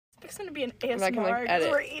It's gonna be an ASMR. And I can, like,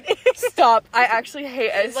 edit. We're eating. Stop. I actually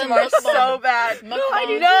hate ASMR so bad. No, I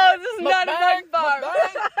do. No, this is not a mukbang.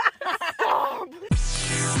 Stop.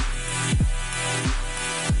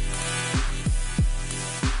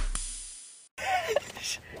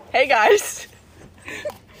 Hey guys.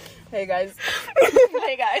 Hey guys.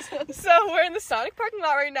 Hey guys. So we're in the Sonic parking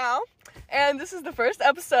lot right now, and this is the first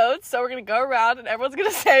episode, so we're gonna go around and everyone's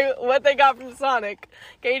gonna say what they got from Sonic.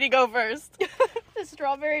 Katie, go first. The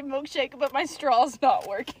strawberry milkshake, but my straw's not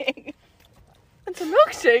working. It's a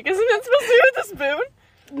milkshake, isn't it supposed to be with a spoon?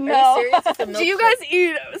 No. Do you guys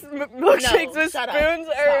eat milkshakes with shut up. spoons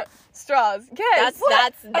or straws? Yes.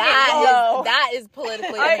 That is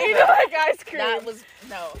politically I eat it like ice cream. That was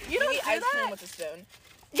no. You don't eat do ice that? cream with a spoon.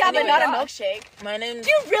 Yeah, Anyway, but not a God. milkshake. My name. Do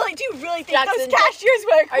you really think Jackson, those cashiers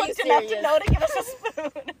were are you equipped enough to serious? know to give us a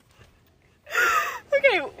spoon?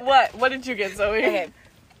 Okay, what did you get, Zoe? Okay,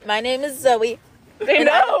 my name is Zoe. They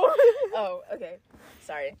know. Oh, okay.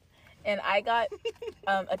 Sorry. And I got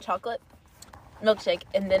a chocolate milkshake,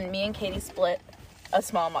 and then me and Katie split a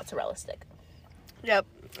small mozzarella stick. Yep.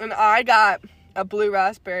 And I got a blue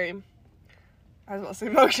raspberry. I was about to say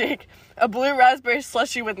milkshake. A blue raspberry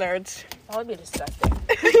slushy with nerds. That would be disgusting.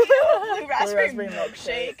 Blue raspberry raspberry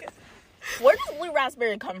milkshake. Where does blue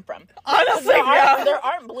raspberry come from? Honestly, yeah. There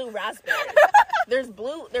aren't blue raspberries. There's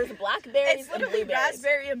blackberries It's and literally blueberries.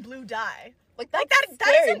 raspberry and blue dye. That's that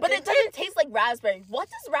scary, isn't but it it? doesn't taste like raspberry. What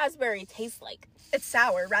does raspberry taste like? It's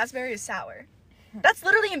sour. Raspberry is sour. That's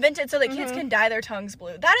literally invented so that kids can dye their tongues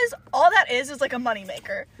blue. That is all that is like a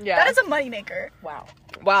moneymaker. Yeah. That is a moneymaker. Wow.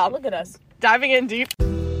 Wow. Look at us. Diving in deep.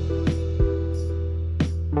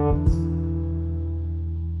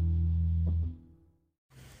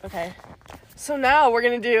 Okay. So now we're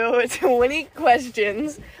going to do 20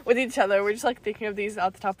 questions with each other. We're just like thinking of these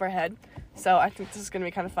out the top of our head. So I think this is going to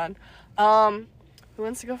be kind of fun. Who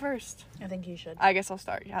wants to go first? I think you should. I guess I'll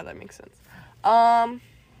start. Yeah, that makes sense.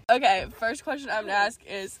 Okay, first question I'm gonna ask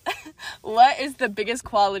is, what is the biggest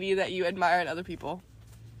quality that you admire in other people?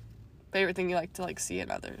 Favorite thing you like to see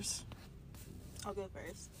in others? I'll go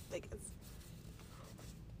first.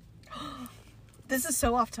 This is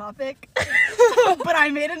so off topic. But I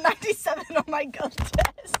made a 97 on my gum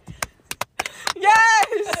test.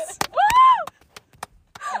 Yes! Woo!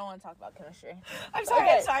 I don't want to talk about chemistry. I'm sorry.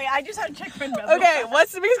 Okay. I'm sorry. I just had to check my rebel. Okay,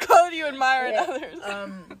 what's the biggest quality you admire in others?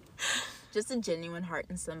 Just a genuine heart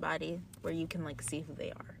in somebody where you can see who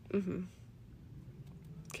they are. Mm-hmm.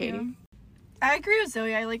 Katie? Yeah. I agree with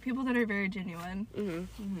Zoe. I like people that are very genuine.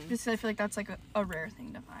 Mm-hmm. Just I feel like that's a rare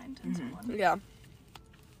thing to find in someone. Yeah.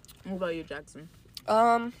 What about you, Jackson?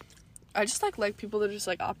 I just like people that are just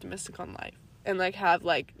optimistic on life and have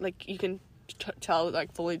you can tell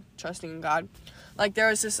fully trusting in God. There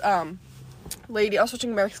was this lady, I was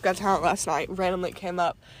watching America's Got Talent last night, randomly came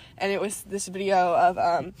up, and it was this video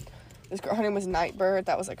of this girl, her name was Nightbird,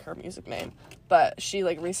 that was her music name, but she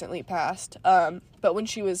recently passed. But when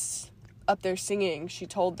she was up there singing, she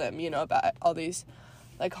told them, about all these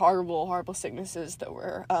horrible sicknesses that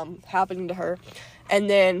were happening to her, and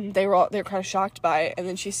then they were kind of shocked by it, and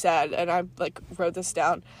then she said, and I wrote this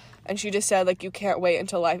down, and she just said you can't wait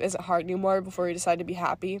until life isn't hard anymore before you decide to be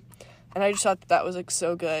happy. And I just thought that was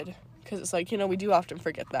so good, because it's we do often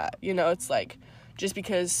forget that, it's just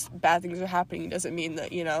because bad things are happening doesn't mean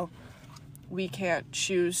that we can't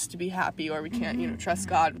choose to be happy, or we can't trust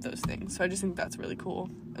God with those things. So I just think that's really cool,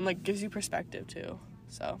 and gives you perspective too.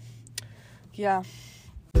 So yeah.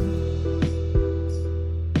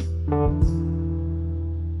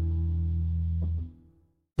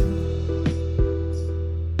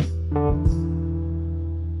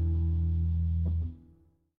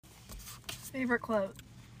 Favorite quote.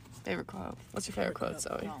 Favorite quote. What's your favorite quote,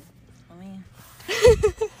 Zoe? No.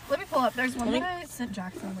 Let me pull up. There's one that I sent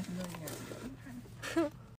Jackson a million years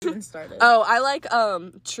ago. Even started. Oh, I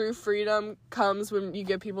true freedom comes when you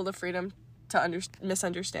give people the freedom to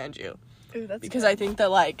misunderstand you. Ooh, that's Because good. I think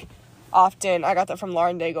that often, I got that from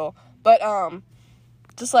Lauren Daigle, but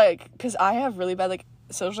just because I have really bad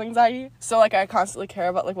social anxiety, so I constantly care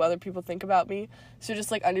about what other people think about me. So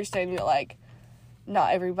just understanding that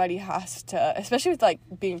not everybody has to, especially with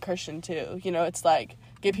being Christian too, it's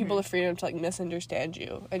give people the freedom to misunderstand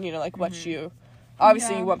you, and what you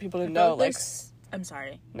obviously you want people to know I'm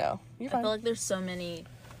sorry. no, you're I fine. feel there's so many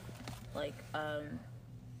what's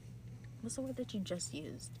the word that you just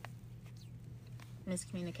used?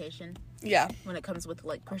 Miscommunication Yeah, when it comes with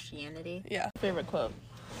Christianity. yeah. Favorite quote.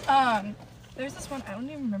 There's this one, I don't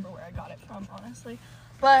even remember where I got it from, honestly.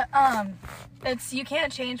 But, it's, you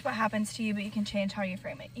can't change what happens to you, but you can change how you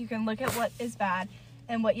frame it. You can look at what is bad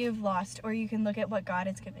and what you've lost, or you can look at what God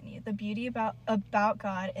has given you. The beauty about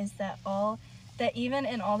God is that even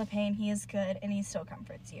in all the pain, he is good and he still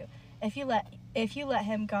comforts you. If you let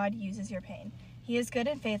him, God uses your pain. He is good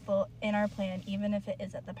and faithful in our plan, even if it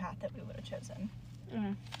isn't the path that we would have chosen.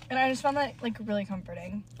 Mm-hmm. And I just found that like really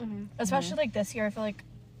comforting. Mm-hmm. Especially like this year, I feel like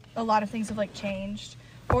a lot of things have like changed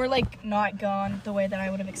or like not gone the way that I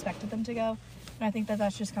would have expected them to go. And I think that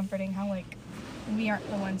that's just comforting how like we aren't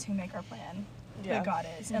the ones who make our plan, but God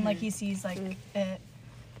is. Mm-hmm. And like he sees like it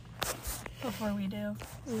before we do.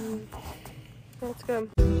 Mm-hmm. That's good.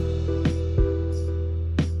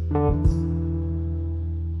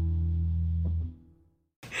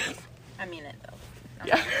 I mean it though.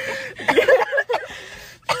 Yeah.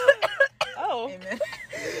 Oh. Amen.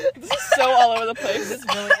 This is so all over the place. This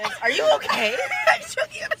really is. Are you okay? I took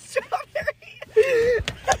you a strawberry.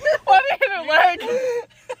 Why did I hit her leg?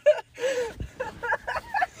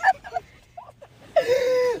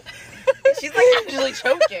 She's like actually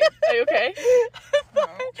choking. Are you okay? No.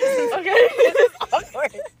 Okay. This is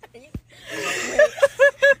awkward.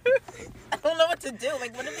 I don't know what to do.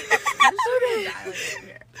 Like, what if we? I'm so gonna die like,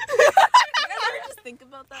 here. You guys ever just think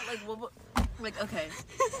about that? Like, okay.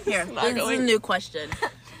 Here, this is a new question.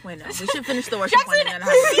 Wait, no. We should finish the worship one and then have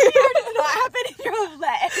It does not happen in your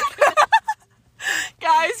leg.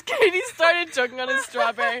 Guys, Katie started choking on a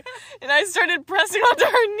strawberry, and I started pressing onto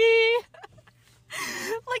her knee.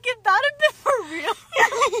 Like if that had been for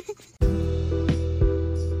real.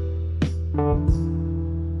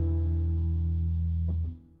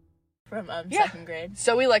 from Yeah. second grade.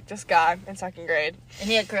 So we liked this guy in second grade. And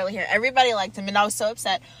he had curly hair. Everybody liked him, and I was so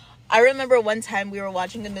upset. I remember one time we were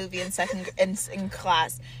watching a movie in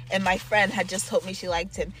class, and my friend had just told me she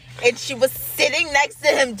liked him, and she was sitting next to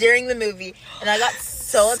him during the movie, and I got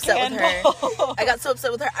so upset with her. I got so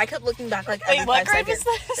upset with her. I kept looking back like every 5 what grade seconds.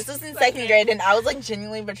 was this? This was in second grade, and I was like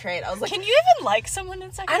genuinely betrayed. I was like, Can you even like someone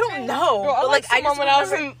in second I grade? don't know. Bro, I But liked I someone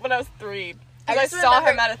just when I was 3. I Because I, just saw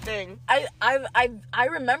remember- him at a thing. I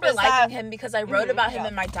remember Is liking that- him because I wrote about him yeah.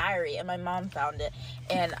 in my diary, and my mom found it,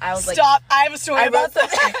 and I was like, Stop! I have a story I about wrote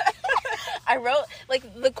that. I wrote like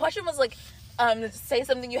the question was like, say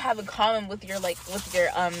something you have in common with your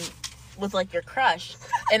crush,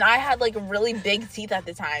 and I had like really big teeth at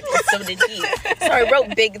the time, and so did he. So I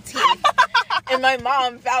wrote big teeth, and my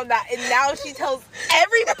mom found that, and now she tells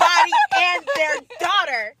everybody and their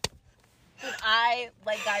daughter that I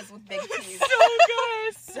like guys with big teeth. So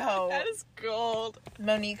good. So That is gold.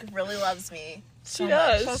 Monique really loves me. She So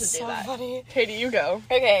does. much. Should do that. funny. Katie, you go.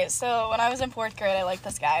 Okay, so when I was in 4th grade, I liked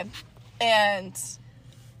this guy, and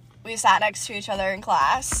we sat next to each other in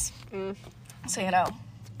class. Mm. So you know,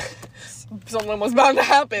 Something was bound to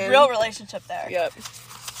happen. real relationship there. Yep.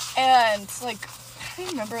 And like, I don't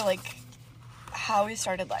remember like how we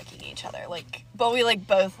started liking each other. Like, but we like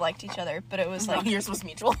both liked each other. But it was like Yours was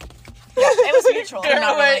mutual. yeah, it was mutual. Girl,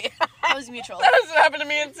 Not wait. really. It was mutual. That hasn't happened to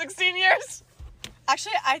me in 16 years.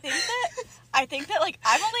 Actually, I think that like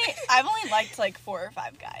I've only liked like 4 or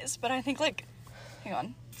 5 guys, but I think like, hang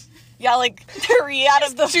on, yeah, like 3 out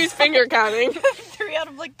of the She's finger counting. 3 out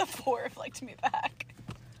of like the 4 have liked me back.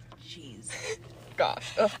 Jeez.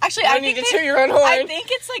 Gosh. Ugh. Actually, I I need think to toot your own horn. I think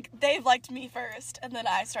it's like they've liked me first, and then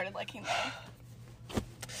I started liking them.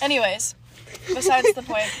 Anyways, besides the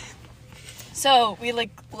point. So we like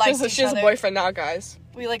liked each She has other. a boyfriend now, guys.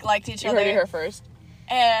 We like liked each You other, heard it here first.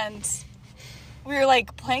 and we were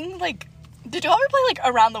like playing like. Did you ever play like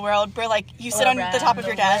Around the World, where like you sit on the top of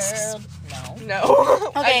your desks? No.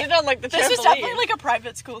 No. Okay. I did not like the This trampoline. was definitely like a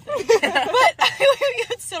private school thing. But you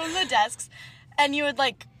would sit on the desks, and you would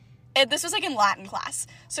like. This was like in Latin class,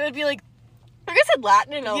 so it'd be like. You guys had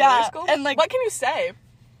Latin in elementary school? and, like- what can you say?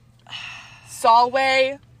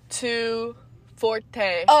 Salve to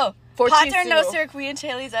forte. Oh, Fortissimo. Pater noster qui in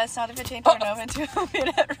celis est sanctificetur nomen tuum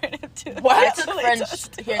et redemptum. What? I That's took what French. does.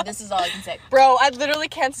 Here, this is all I can say. Bro, I literally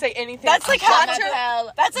can't say anything. That's like half.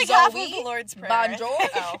 J'appelle That's like half of Zoe. the Lord's Prayer. Bonjour.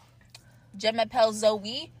 Oh. Je m'appelle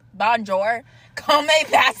Zoe. Bonjour. Come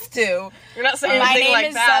pastu. You're not saying My anything name like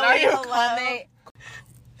is that, Zoe. are you? Hello.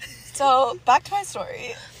 So back to my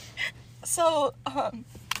story. So,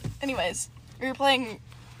 anyways, we were playing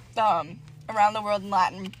Around the World in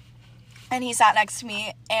Latin, and he sat next to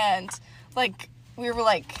me, and like we were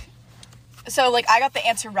like, so like I got the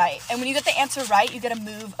answer right, and when you get the answer right, you get to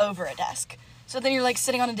move over a desk. So then you're like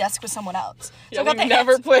sitting on a desk with someone else. So Yeah, I got we've the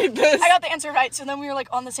never played this. I got the answer right, so then we were like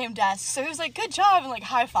on the same desk. So he was like, "Good job," and like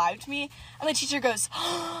high-fived me. And the teacher goes,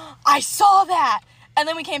 oh, "I saw that." And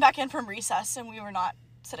then we came back in from recess, and we were not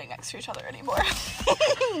sitting next to each other anymore.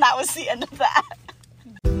 That was the end of that.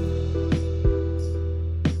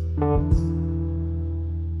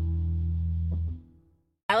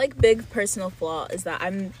 like big personal flaw is that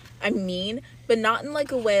I'm mean, but not in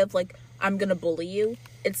like a way of like I'm gonna bully you.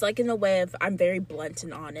 It's like in a way of I'm very blunt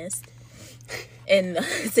and honest in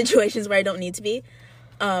situations where I don't need to be.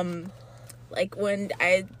 Like when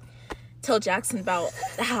I tell Jackson about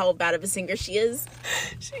how bad of a singer she is.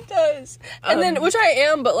 She does. And then, which I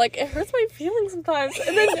am, but like, it hurts my feelings sometimes.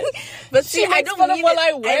 And then, but see, I don't fun of mean what it.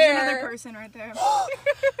 I wear. There's another person right there.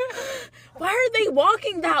 Why are they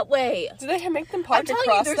walking that way? Do they make them I'm park telling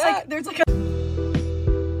across you, that? there's like a...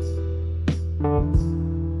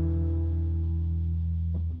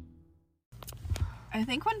 I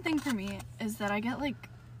think one thing for me is that I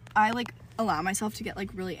allow myself to get like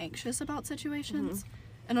really anxious about situations,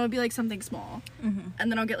 and it'll be like something small, and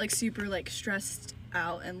then I'll get like super like stressed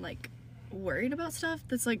out and like worried about stuff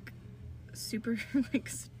that's like super like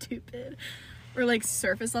stupid or like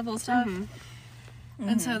surface level stuff.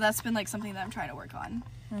 And so that's been like something that I'm trying to work on.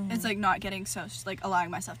 It's like not getting so like allowing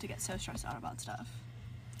myself to get so stressed out about stuff.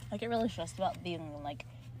 I get really stressed about being in like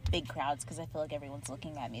big crowds because I feel like everyone's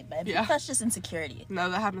looking at me, but I think Yeah. that's just insecurity. No,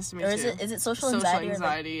 that happens to me Or too. is it social Social anxiety?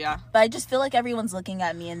 anxiety, yeah. But I just feel like everyone's looking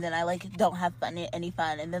at me, and then I like don't have any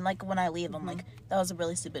fun, and then like when I leave, I'm like, that was a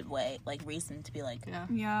really stupid reason to be like. Yeah.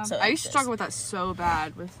 Yeah. So I used to anxious. struggle with that so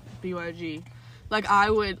bad with BYG. Like, I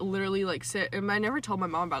would literally, like, sit, and I never told my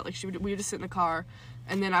mom about it. Like, we would just sit in the car,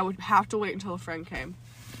 and then I would have to wait until a friend came.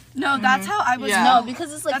 No, that's how I was. Yeah. No,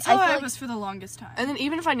 because it's like That's how I I feel like was for the longest time. And then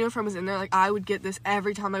even if I knew a friend was in there, like, I would get this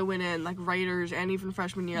every time I went in, like, Raiders and even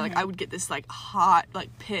freshman year, like, I would get this, like, hot, like,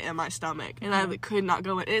 pit in my stomach, and I like, could not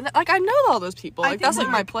go in. And, like, I know all those people. I Like, think that's, like,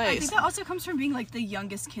 that- my I place. think that also comes from being like the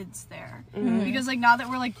youngest kids there, because like now that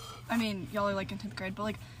we're like, I mean, y'all are like in 10th grade, but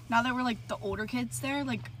like now that we're like the older kids there,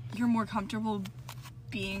 like you're more comfortable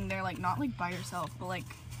being there, like not like by yourself, but like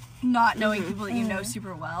not knowing people that you know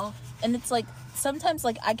super well. and it's like sometimes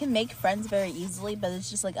like I can make friends very easily, but it's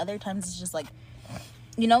just like other times it's just like,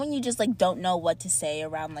 you know, when you just like don't know what to say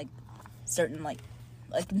around like certain like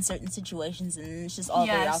in certain situations, and it's just all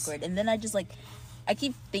very Yes. awkward, and then I just like I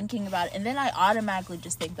keep thinking about it, and then I automatically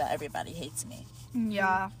just think that everybody hates me,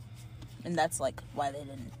 Yeah. and that's like why they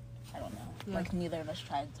didn't. I don't know. Like neither of us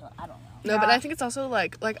tried to. I don't know. No, but Yeah. I think it's also,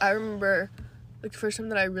 like, I remember, like, the first time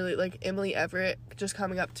that I really, like, Emily Everett just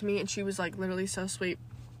coming up to me, and she was, like, literally so sweet.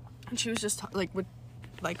 And she was just, like, would,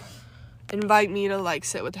 like, invite me to, like,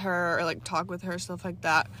 sit with her or, like, talk with her, stuff like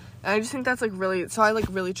that. And I just think that's, like, really, so I, like,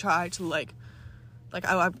 really try to, like,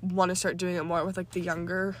 I want to start doing it more with, like, the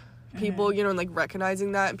younger people, you know, and, like,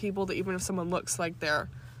 recognizing that in people, that even if someone looks like they're,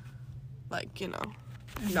 like, you know,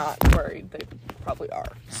 not worried, they probably are.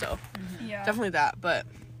 So, Yeah. definitely that, but,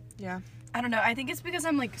 yeah. I don't know. I think it's because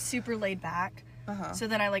I'm like super laid back, Uh-huh. so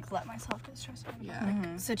then I like let myself get stressed out about Yeah.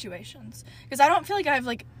 like situations, because I don't feel like I have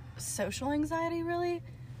like social anxiety really,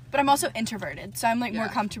 but I'm also introverted, so I'm like more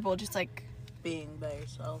Yeah. comfortable just like Being by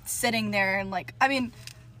yourself. sitting there and like, I mean,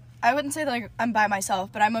 I wouldn't say that like I'm by myself,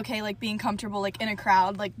 but I'm okay like being comfortable like in a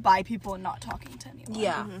crowd, like by people and not talking to anyone.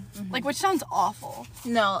 Yeah. Like, which sounds awful.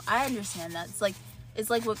 No, I understand that. It's like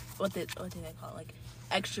what do they call it? Like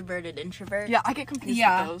extroverted introvert. Yeah, I get confused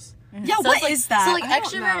Yeah. with those. Yeah, So what it's like, is that? So like I don't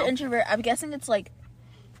extrovert know. introvert. I'm guessing it's like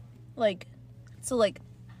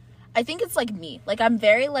I think it's like me. Like I'm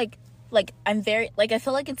very I'm very like I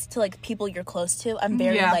feel like it's to like people you're close to. I'm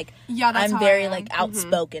very Yeah. like Yeah, that's I'm how very I am. like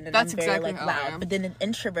outspoken and That's I'm very exactly like how I loud. am. But then an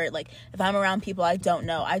introvert, like if I'm around people I don't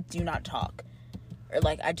know, I do not talk. Or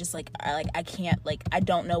like I just I can't like I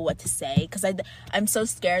don't know what to say because I'm so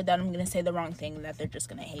scared that I'm gonna say the wrong thing and that they're just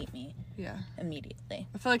gonna hate me Yeah. immediately.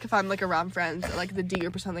 I feel like if I'm like around friends at like the D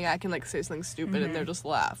group or something, I can like say something stupid and they'll just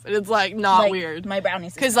laugh. And it's like not Like, weird. My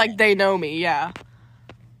brownies. Because like they know me, yeah.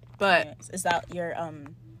 But Is that your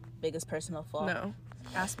biggest personal flaw? no.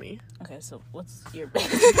 Ask me. Okay, so what's your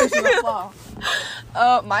biggest personal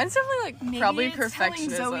flaw? Mine's definitely like Maybe probably it's telling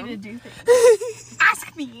perfectionism. Zoe to do things.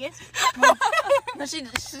 Ask me. No, she's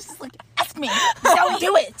just like, ask me. Don't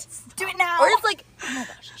do it. Do it now. Or it's like, oh my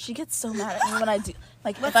gosh, she gets so mad at me when I do.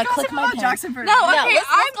 Like, if I click gossip my about pen. Jackson for a No, minute. No, okay,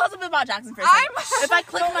 let's gossip about Jackson for a second. If I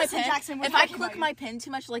click Don't my listen, pen, Jackson, we're if I talking click about my you. pen too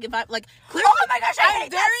much, like if I like clear. Oh my gosh, I I'm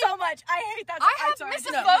hate that very- so much. I hate that. I I'm have sorry.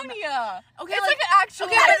 misophonia. Okay, It's like- like an actual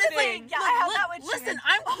Okay, but it's thing. Yeah, I have that with Listen, Shannon.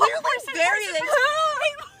 I'm clearly very.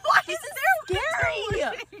 Why This is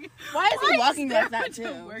scary. Why is he walking like that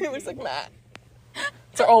too? He looks like Matt.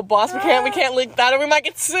 It's our old boss. We can't leak that or we might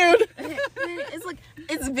get sued. It's like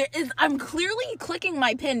I'm clearly clicking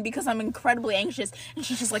my pin because I'm incredibly anxious, and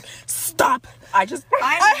she's just like, stop. I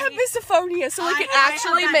have misophonia, so like it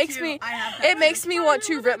actually makes me. It makes me want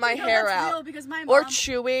to rip my hair out, or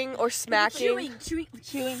chewing, or smacking.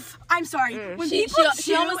 chewing. I'm sorry. When She people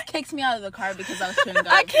she almost kicks me out of the car because I was chewing gum.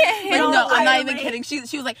 I can't But handle no, I'm not it. even kidding. She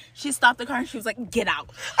was like, she stopped the car and she was like, get out.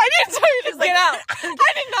 I didn't tell you to like- get out.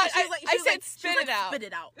 I did not. She was like- I she was said like- spit she was it like, out. Spit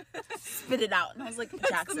it out. Spit it out. And I was like, That's the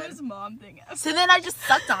Jackson. most mom thing ever. So then I just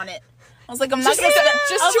sucked on it. I was like, I'm not Just gonna spit it.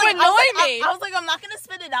 just I was to like- annoy I was like, me. I was like, I'm not gonna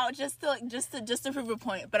spit it out just to prove a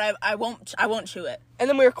point. But I won't chew it. And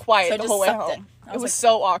then we were quiet So I the just whole way sucked home. it. I It was was like-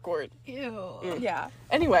 so awkward. Ew. Yeah.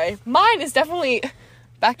 Anyway, mine is definitely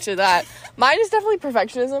back to that. Mine is definitely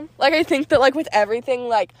perfectionism. Like I think that like with everything,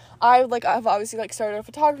 like I've obviously like started a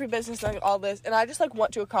photography business and like all this, and I just like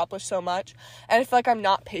want to accomplish so much, and I feel like I'm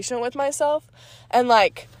not patient with myself, and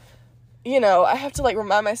like, you know, I have to like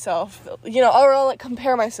remind myself, you know, or I'll like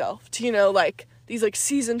compare myself to, you know, like these like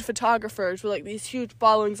seasoned photographers with like these huge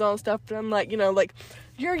followings and all stuff, but I'm like, you know, like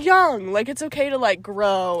you're young, like it's okay to like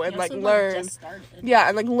grow and like learn. Yeah,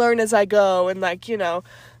 and like learn as I go, and like, you know,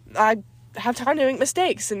 I have time to make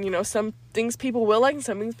mistakes, and you know, some things people will like and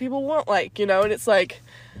some things people won't like, you know, and it's like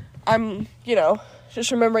I'm, you know,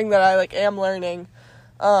 just remembering that I like am learning.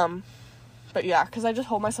 But yeah, because I just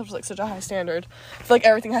hold myself to like such a high standard. I feel like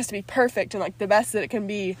everything has to be perfect and like the best that it can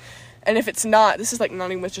be, and if it's not, this is like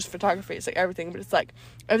not even with just photography, it's like everything, but it's like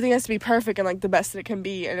everything has to be perfect and like the best that it can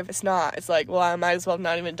be, and if it's not, it's like, well, I might as well have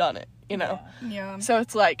not even done it, you know. Yeah. So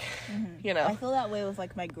it's like, you I know. feel that way with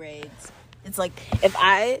like my grades. It's like if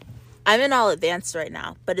I'm in all advanced right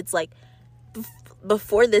now, but it's like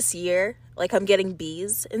before this year, like I'm getting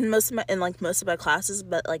B's in most of my classes,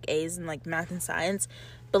 but like A's in like math and science.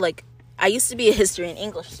 But like I used to be a history and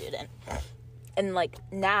English student, and like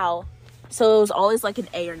now, so it was always like an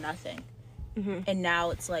A or nothing, and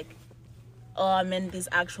now it's like, oh, I'm in these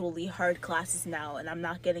actually hard classes now, and I'm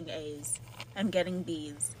not getting A's, I'm getting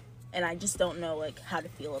B's, and I just don't know like how to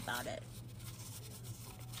feel about it.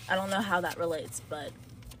 I don't know how that relates, but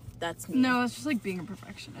that's me. No, it's just like being a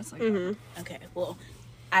perfectionist. Like, Okay, well,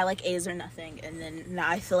 I like A's or nothing, and then now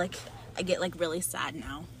I feel like I get like really sad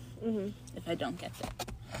now if I don't get it.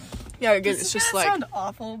 Yeah, again, this it's is just gonna like, sound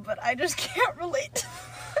awful, but I just can't relate to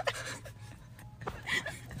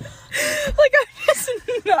like, I'm just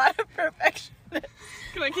not a perfectionist.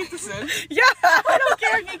 can I keep this in? Yeah, I don't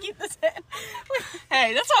care if you keep this in.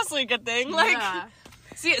 Hey, that's also a good thing. Like,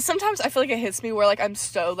 see, sometimes I feel like it hits me where like I'm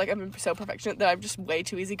so perfectionist that I'm just way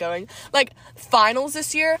too easygoing. Like finals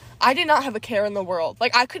this year, I did not have a care in the world.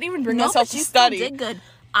 Like I couldn't even bring myself to study. Still did good.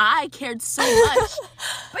 I cared so much.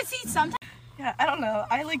 But see, sometimes, yeah, I don't know.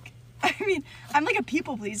 I mean, I'm like a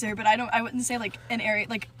people pleaser, but I wouldn't say like an area,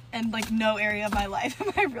 like, in like no area of my life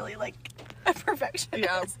am I really like a perfectionist.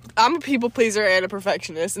 Yeah, I'm a people pleaser and a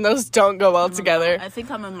perfectionist, and those don't go well together. I think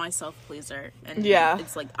I'm a myself pleaser, and Yeah.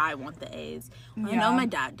 it's like I want the A's. I Yeah. know my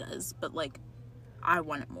dad does, but like I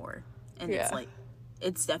want it more, and Yeah. it's like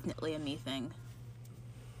it's definitely a me thing.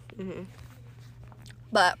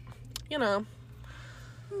 But you know,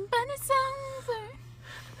 But it's over.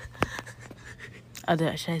 I'll do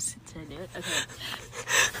it. Should I do it? Okay.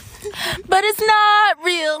 But it's not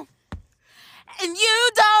real, and you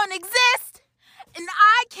don't exist, and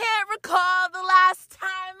I can't recall the last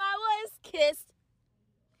time I was kissed,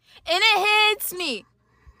 and it hits me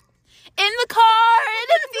in the car, and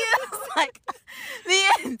it feels like the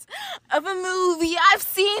end of a movie I've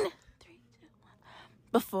seen 3, 2, 1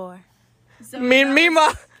 before. So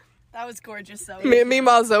Mima, that was gorgeous. So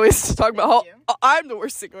Mima's always talking about Thank how I'm the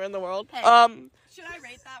worst singer in the world. Hey. should I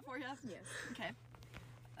rate that for you? Yes. Okay.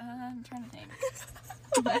 I'm trying to think.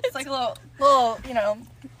 It's like a little, you know,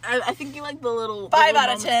 I think you like the little 5 little out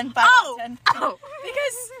of moment. 10. 5 out of 10. Oh.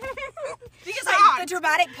 Because the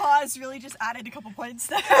dramatic pause really just added a couple points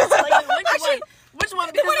there. So, like, Which one?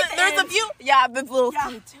 The Because one at the there's a end. few. Yeah, the little. Yeah.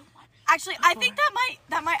 3, 2, 1. Actually, I think that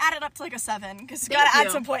might add it up to like a 7 because Thank gotta you.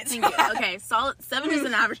 add some points. Thank you. Okay, solid 7 is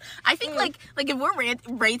an average. I think like if we're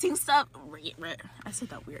rating stuff, I said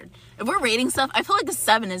that weird. If we're rating stuff, I feel like a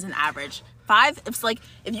 7 is an average. 5, it's like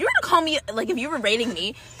if you were to call me like if you were rating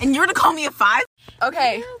me and you were to call me a 5.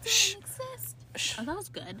 Okay. Shh. Exist. Oh, that was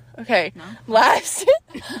good. Okay. No?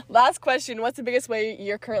 Last question. What's the biggest way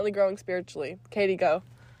you're currently growing spiritually? Katie, go.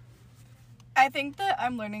 I think that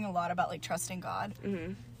I'm learning a lot about like trusting God.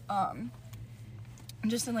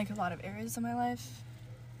 Just in like a lot of areas of my life.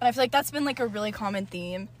 And I feel like that's been like a really common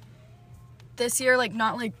theme this year, like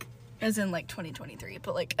not like as in like 2023,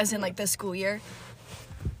 but like as in like this school year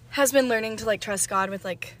has been learning to like trust God with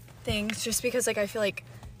like things, just because like I feel like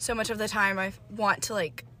so much of the time I want to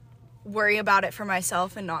like worry about it for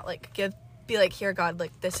myself and not, like, be like, here, God,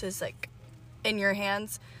 like, this is, like, in your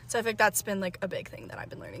hands. So I think that's been, like, a big thing that I've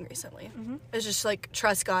been learning recently. Mm-hmm. Is just, like,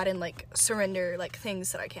 trust God and, like, surrender, like,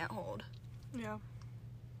 things that I can't hold. Yeah.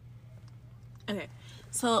 Okay.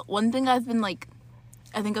 So one thing I've been, like,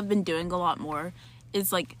 I think I've been doing a lot more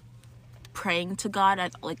is, like, praying to God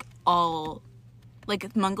at, like, all,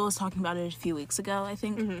 like, Mungo was talking about it a few weeks ago, I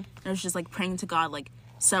think. Mm-hmm. And it was just, like, praying to God, like,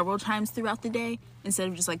 several times throughout the day instead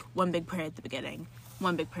of just, like, one big prayer at the beginning,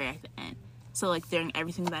 one big prayer at the end. So, like, during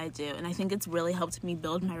everything that I do. And I think it's really helped me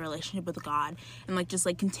build my relationship with God and, like, just,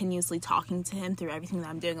 like, continuously talking to him through everything that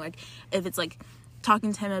I'm doing. Like, if it's, like,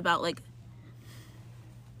 talking to him about, like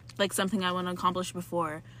something I want to accomplish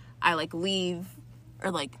before I, like, leave,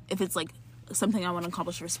 or, like, if it's, like, something I want to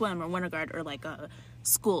accomplish for swim or winter guard or, like,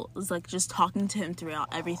 school. It's, like, just talking to him throughout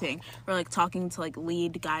everything, or, like, talking to, like,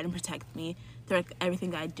 lead, guide, and protect me through, like,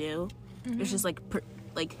 everything I do. Mm-hmm. It's just, like,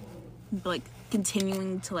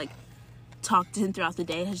 continuing to, like, talk to him throughout the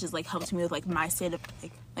day has just, like, helped me with, like, my state of,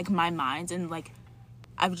 like my mind, and, like,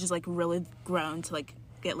 I've just, like, really grown to, like,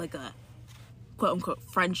 get, like, a quote-unquote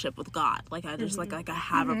friendship with God. Like, I just, like I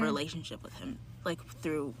have a relationship with him, like,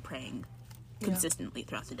 through praying consistently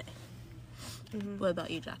throughout the day. Mm-hmm. What about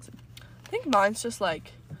you, Jackson? I think mine's just,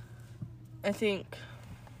 like, I'm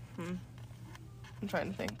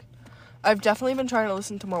trying to think. I've definitely been trying to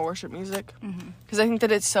listen to more worship music, because I think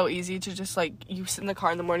that it's so easy to just, like, you sit in the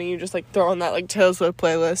car in the morning, you just, like, throw on that, like, Taylor Swift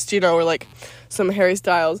playlist, you know, or, like, some Harry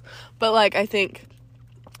Styles, but, like, I think,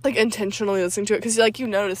 like, intentionally listening to it, because, like, you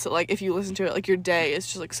notice that, like, if you listen to it, like, your day is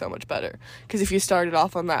just, like, so much better, because if you started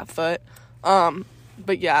off on that foot,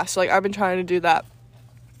 but, yeah, so, like, I've been trying to do that,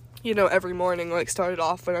 you know, every morning, like, started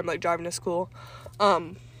off when I'm, like, driving to school,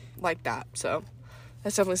 like that, so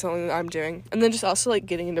that's definitely something that I'm doing. And then just also, like,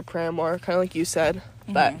 getting into prayer more, kind of like you said.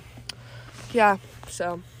 Mm-hmm. But, yeah,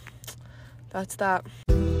 so that's that.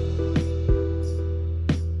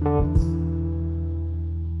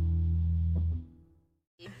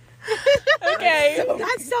 Okay.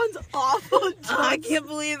 That sounds awful. I can't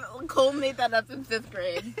believe Cole made that up in 5th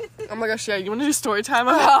grade. Oh my gosh, yeah, you want to do story time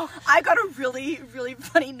about? I got a really, really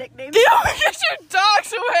funny nickname. Get your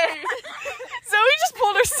dogs away! Zoe just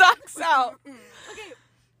pulled her socks out.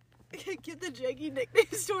 Okay, give the Jaggy nickname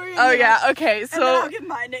story. Oh yeah, okay, so and then I'll give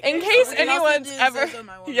my nickname. In case story. anyone's ever, if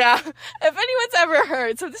anyone's ever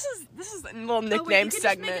heard, so this is a little nickname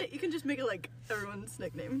segment. You can just make it like everyone's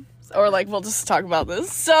nickname. Or, like, we'll just talk about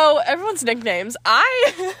this. So, everyone's nicknames.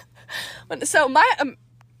 So,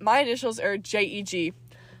 my initials are JEG,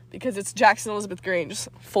 because it's Jackson Elizabeth Green, just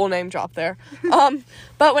full name drop there.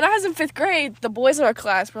 But when I was in 5th grade, the boys in our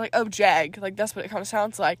class were like, oh, Jag. Like, that's what it kind of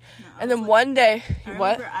sounds like. No, and then one day, I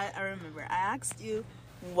what? remember. I asked you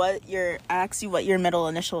what your middle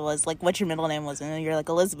initial was, like, what your middle name was, and then you're like,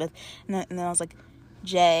 Elizabeth. And then I was like,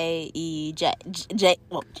 J-E-J,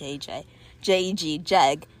 J-E-G,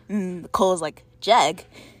 Jag. And Cole was like,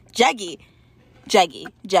 Jaggy.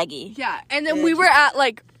 Yeah, and then we were at,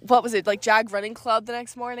 like, what was it, like, Jag Running Club the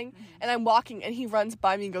next morning, and I'm walking, and he runs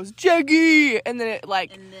by me and goes, Jaggy! And then it,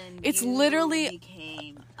 like, it's literally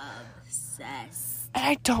became obsessed. And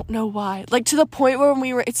I don't know why. Like, to the point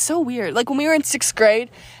where it's so weird. Like, when we were in 6th grade,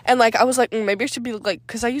 and, like, I was like, maybe I should be, like,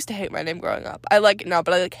 because I used to hate my name growing up. I like it now,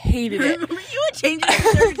 but I, like, hated it. You would change it in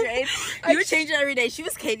 3rd grade. You would change it every day. She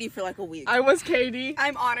was Katie for, like, a week. I was Katie.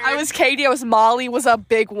 I'm honored. I was Katie. I was Molly. Was a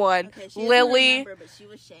big one. Okay, Lily. Remember, but she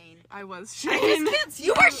was Shane. I was Shane. You were Shane.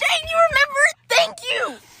 You remember? Thank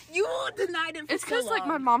you. You denied it for It's because, like,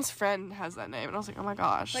 my mom's friend has that name, and I was like, oh my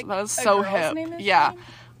gosh, like, that is so hip. Name is yeah. Shane?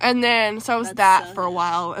 And then, so I was That's so for a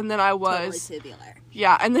while, and then I was, totally tubular.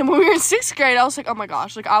 yeah, and then when we were in 6th grade, I was like, oh my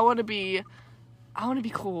gosh, like, I want to be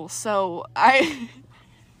cool, so our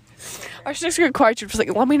 6th grade choir teacher was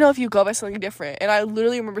like, let me know if you go by something different, and I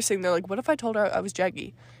literally remember sitting there like, what if I told her I was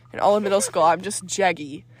Jaggy? And all in middle school, I'm just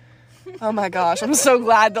Jaggy. Oh my gosh, I'm so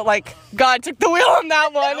glad that, like, God took the wheel on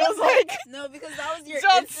that one. It was like, no, because that was your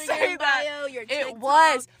don't Instagram say that. bio, your TikTok. It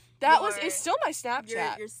was. It's still my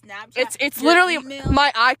Snapchat. Your Snapchat. It's your literally email.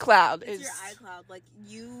 my iCloud. It's your iCloud. Like,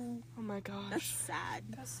 you. Oh my gosh. That's sad.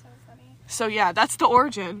 That's so funny. So yeah, that's the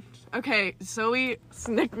origin. Okay, Zoe's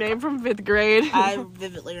nickname from 5th grade. I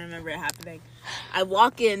vividly remember it happening. I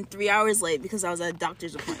walk in 3 hours late because I was at a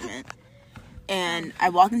doctor's appointment. And I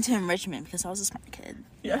walked into enrichment because I was a smart kid.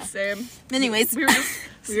 Yeah, same. Anyways, we were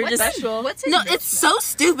just special. It's so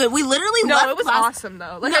stupid. We literally left it was class. awesome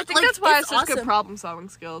though. Like, No, I think like, that's why I have it's such good awesome. problem solving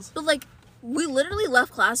skills. But, like, we literally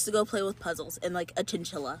left class to go play with puzzles and, like, a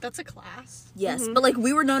chinchilla. That's a class. Yes, but, like,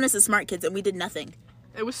 we were known as the smart kids and we did nothing.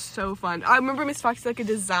 It was so fun. I remember Miss Fox like a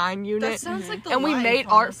design unit. That sounds like the and we life, made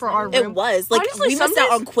art for our It room. was. Like, Honestly, we some missed out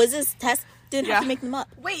days- on quizzes, tests, didn't have Yeah. to make them up.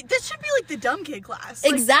 Wait, this should be like the dumb kid class.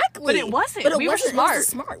 Like, Exactly. but it wasn't. But it We were wasn't. smart. It was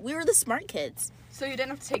the smart. We were the smart kids. so you didn't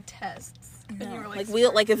have to take tests. And you were Like,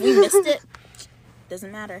 smart. if we missed it,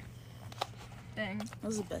 doesn't matter. Dang. That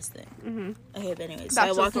was the best thing. Mm-hmm. Okay, but anyway, so Back I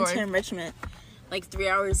to the walked into story. enrichment like 3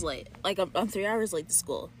 hours late. Like, I'm 3 hours late to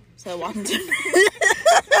school. So I walked into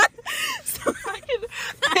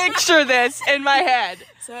Picture this in my head.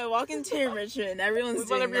 So I walk into enrichment and everyone's With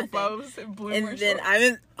one doing of your nothing. bows and blue And then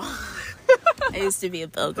marshmallows. I'm in. I used to be a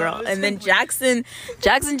bow girl, Bows and then and-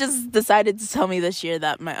 Jackson just decided to tell me this year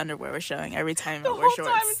that my underwear was showing every time I The wore whole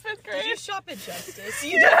shorts. time in 5th Did you grade. shop at Justice?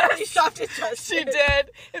 You did. You shopped at Justice. She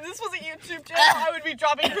did. If this was a YouTube channel, I would be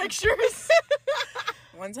dropping pictures.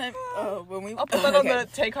 One time, when we I'll put that on the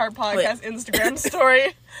Take Heart Podcast Instagram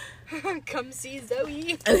story. Come see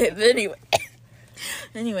Zoe. Okay,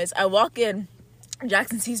 but anyways, I walk in.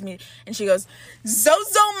 Jackson sees me and she goes,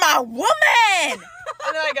 "Zozo, my woman!"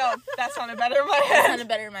 And then I go, that sounded better in my It head. sounded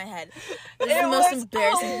better in my head. It was It the most was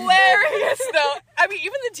embarrassing thing hilarious though. I mean,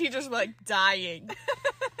 even the teachers were like dying.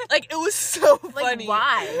 Like it was so Like, funny.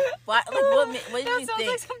 why? What did That you sounds think?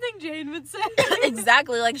 like something Jane would say.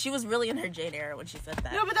 Exactly. Like, she was really in her Jane era when she said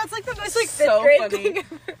that. No, but that's like the most It's so funny.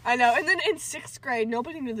 I know. And then in 6th grade,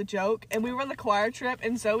 nobody knew the joke, and we were on the choir trip,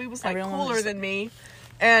 and Zoe was like Everyone cooler was- than me,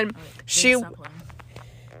 and she. Stop playing.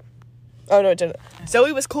 Oh no, it didn't.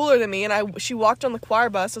 Zoe was cooler than me, and she walked on the choir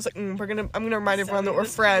bus. I was like, I'm gonna remind everyone that we're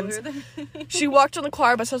friends. She walked on the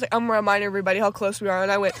choir bus. I was like, I'm gonna remind everybody how close we are,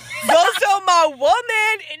 and I went, "Zozo, my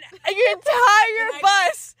woman!" And the entire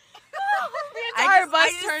bus, the entire bus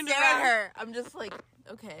I just turned stare around. at her. I'm just like,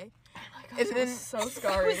 okay. And then so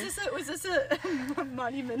scarring. Was this a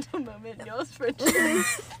monumental moment in y'all's friendship?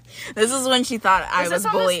 This is when she thought I was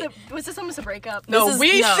bullied. Was this almost a breakup? No, This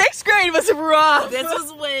is- no. 6th grade was rough. This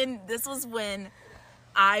was when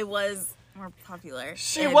I was more popular.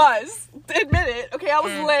 She And- was. Admit it. Okay, I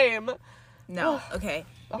was And- lame. No, okay.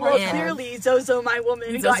 Well, And- clearly, Zozo, my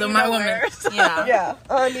woman. got Zozo, you my nowhere, woman. so- Yeah. Yeah,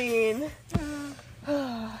 I mean.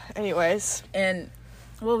 Anyways. And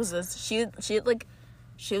what was this? She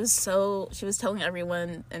was telling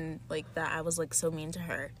everyone and like that I was like so mean to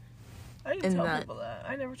her. I didn't And tell that- people that.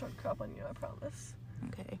 I never talked crap on you, I promise.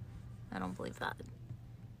 Okay. I don't believe that.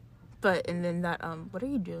 But and then that what are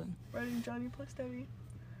you doing? Writing Johnny plus Debbie.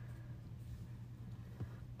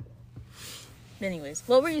 Anyways,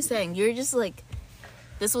 what were you saying? You were just like,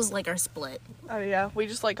 this was like our split. Oh yeah, we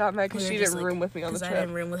just like got mad because We she were just, didn't like- room with me on the 'cause I trip.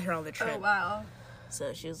 didn't room with her on the trip. Oh, wow.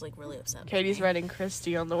 So she was like really upset. Katie's writing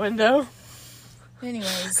Christy on the window.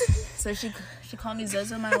 Anyways, so she called me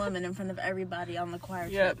Zozo, my woman, in front of everybody on the choir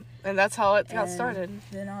Yep, trip. and that's how it got And started.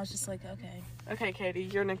 Then I was just like, okay. Okay, Katie,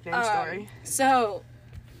 your nickname story. So,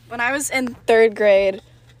 when I was in 3rd grade,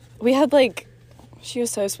 we had she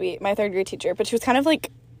was so sweet, my 3rd grade teacher, but she was kind of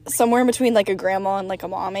somewhere in between a grandma and a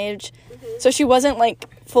mom age. So she wasn't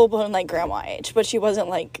full blown grandma age, but she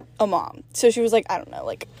wasn't a mom. So she was I don't know,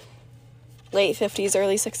 late 50s,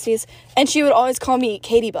 early 60s. And she would always call me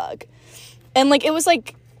Katie Bug. And it was I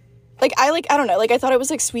don't know, I thought it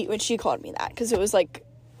was sweet when she called me that, because it was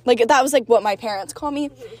that was what my parents call me.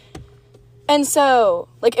 And so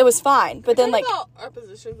it was fine, but then Think about our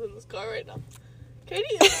positions in this car right now. Katie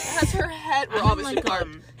has her head. We're I'm in, obviously parked.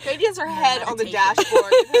 um, Katie has her head on the meditation.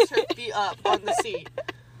 dashboard and has her feet up on the seat.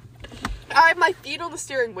 I have my feet on the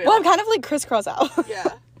steering wheel. well, I'm kind of crisscross out. Yeah,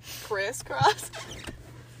 crisscross.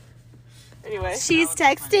 Anyway, She's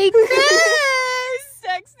texting Chris.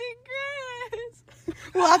 Texting Chris.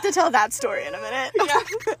 We'll have to tell that story in a minute.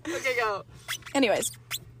 yeah. Okay, go. Anyways,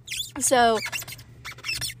 so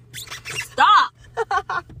Stop!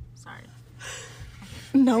 Sorry.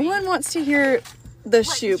 no one wants to hear the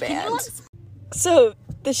shoe band. So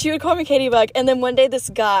she would call me Katie Bug, and then one day this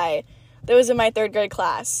guy that was in my 3rd grade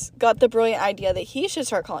class got the brilliant idea that he should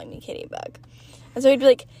start calling me Katie Bug. And so he'd be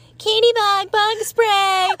like, Katie Bug, bug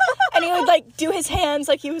spray. And he would do his hands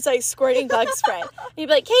like he was squirting bug spray. And he'd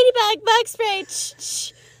be like, Katie Bug, bug spray.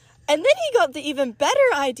 Ch-ch. And then he got the even better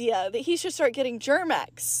idea that he should start getting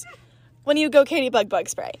Germ-X when he would go Katie Bug, bug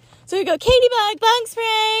spray. So he'd go Katie Bug, bug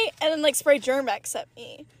spray, and then spray Germ-X at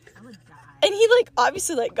me. I would die. And he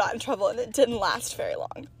obviously got in trouble, and it didn't last very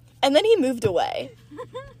long. And then he moved away.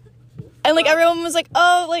 And everyone was like,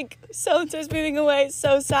 oh, so-and-so's moving away,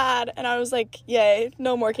 so sad. And I was like, yay,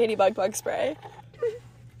 no more Katie Bug spray.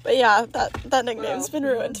 But yeah, that nickname's been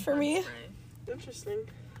ruined for me. Interesting.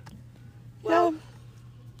 Yeah. Well,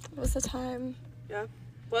 It was the time.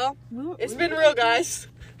 well, it's been real, guys.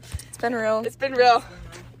 It's been real. It's been real.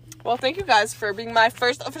 Well, thank you guys for being my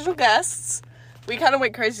first official guests. we kind of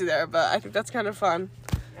went crazy there, but I think that's kind of fun.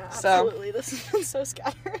 Yeah, So- absolutely. This has been so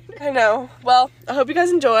scattered. I know. Well, I hope you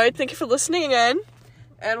guys enjoyed. Thank you for listening again,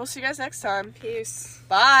 and we'll see you guys next time. Peace.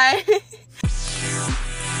 Bye.